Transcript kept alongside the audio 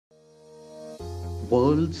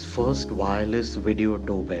world's first wireless video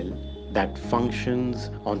doorbell that functions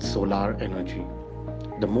on solar energy.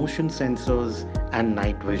 The motion sensors and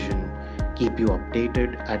night vision keep you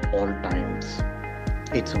updated at all times.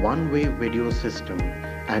 Its one-way video system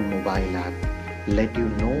and mobile app let you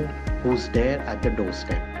know who's there at the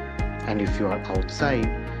doorstep. And if you are outside,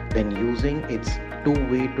 then using its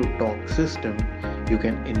two-way to talk system, you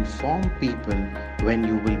can inform people when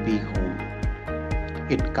you will be home.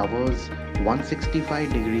 It covers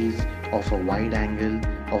 165 degrees of a wide angle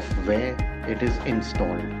of where it is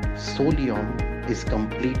installed. Solion is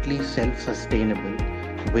completely self-sustainable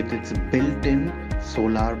with its built-in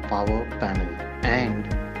solar power panel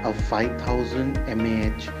and a 5000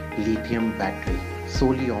 mAh lithium battery.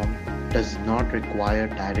 Solion does not require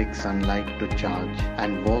direct sunlight to charge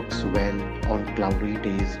and works well on cloudy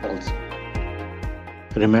days also.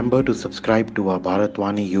 Remember to subscribe to our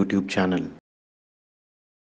Bharatvani YouTube channel.